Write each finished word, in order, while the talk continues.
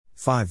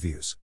5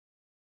 views.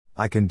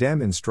 I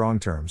condemn in strong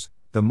terms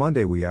the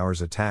Monday wee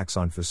hours attacks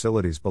on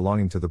facilities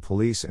belonging to the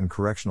police and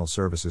correctional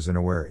services in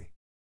Owerri.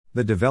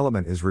 The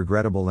development is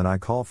regrettable and I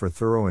call for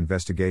thorough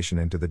investigation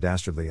into the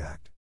dastardly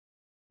act.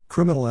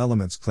 Criminal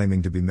elements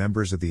claiming to be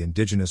members of the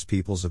Indigenous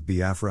Peoples of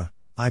Biafra,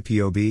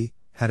 IPOB,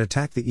 had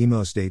attacked the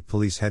Imo State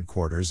Police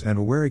Headquarters and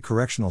Owerri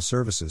Correctional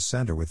Services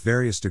Center with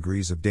various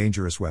degrees of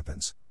dangerous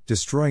weapons,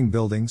 destroying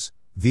buildings,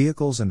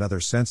 vehicles and other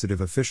sensitive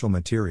official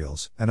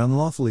materials, and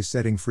unlawfully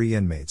setting free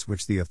inmates,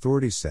 which the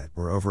authorities said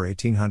were over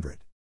 1,800.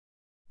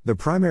 The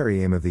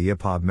primary aim of the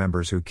IPOB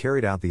members who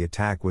carried out the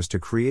attack was to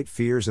create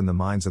fears in the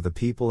minds of the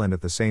people and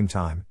at the same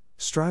time,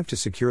 strive to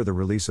secure the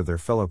release of their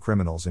fellow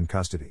criminals in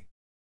custody.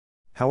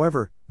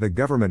 However, the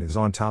government is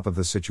on top of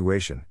the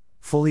situation,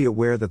 fully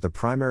aware that the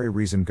primary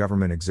reason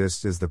government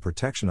exists is the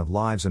protection of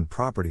lives and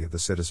property of the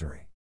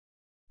citizenry.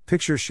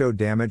 Pictures show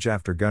damage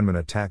after gunmen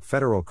attack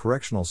Federal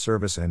Correctional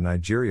Service and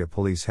Nigeria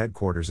Police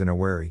Headquarters in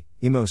Owerri,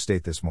 Imo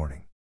State this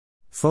morning.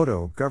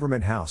 Photo,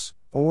 Government House,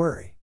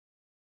 Owerri.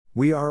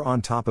 We are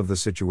on top of the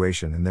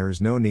situation and there is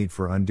no need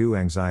for undue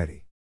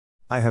anxiety.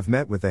 I have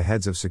met with the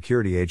heads of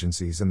security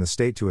agencies in the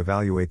state to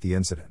evaluate the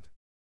incident.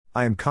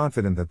 I am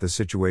confident that the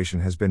situation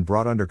has been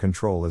brought under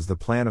control as the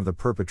plan of the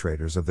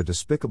perpetrators of the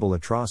despicable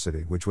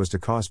atrocity which was to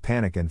cause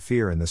panic and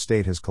fear in the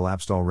state has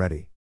collapsed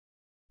already.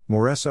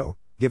 Moreso,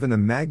 given the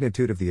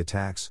magnitude of the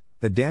attacks,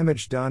 the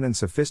damage done and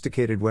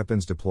sophisticated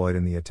weapons deployed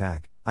in the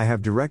attack, I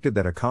have directed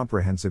that a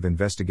comprehensive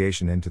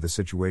investigation into the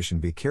situation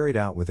be carried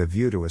out with a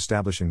view to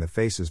establishing the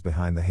faces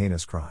behind the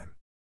heinous crime.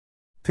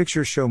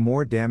 Pictures show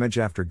more damage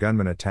after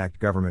gunmen attacked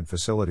government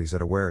facilities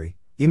at Owerri,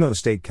 Imo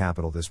State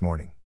capital this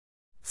morning.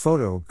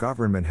 Photo,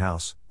 Government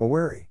House,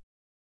 Owerri.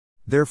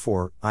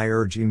 Therefore, I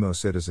urge Imo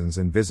citizens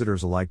and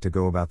visitors alike to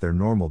go about their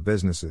normal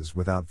businesses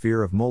without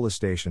fear of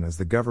molestation, as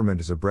the government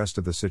is abreast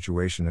of the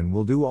situation and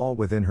will do all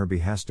within her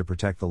behest to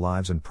protect the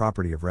lives and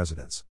property of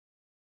residents.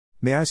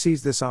 May I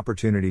seize this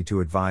opportunity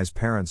to advise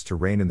parents to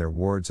rein in their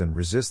wards and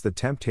resist the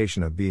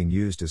temptation of being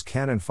used as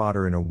cannon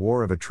fodder in a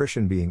war of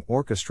attrition being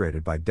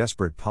orchestrated by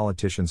desperate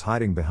politicians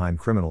hiding behind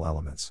criminal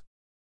elements.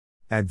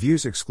 At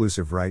Views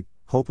Exclusive Right,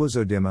 Hope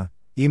Uzodimma,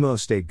 Imo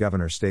State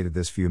Governor stated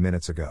this few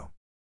minutes ago.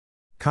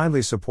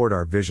 Kindly support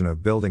our vision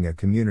of building a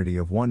community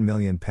of 1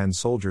 million pen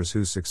soldiers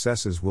whose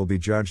successes will be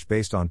judged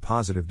based on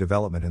positive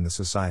development in the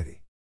society.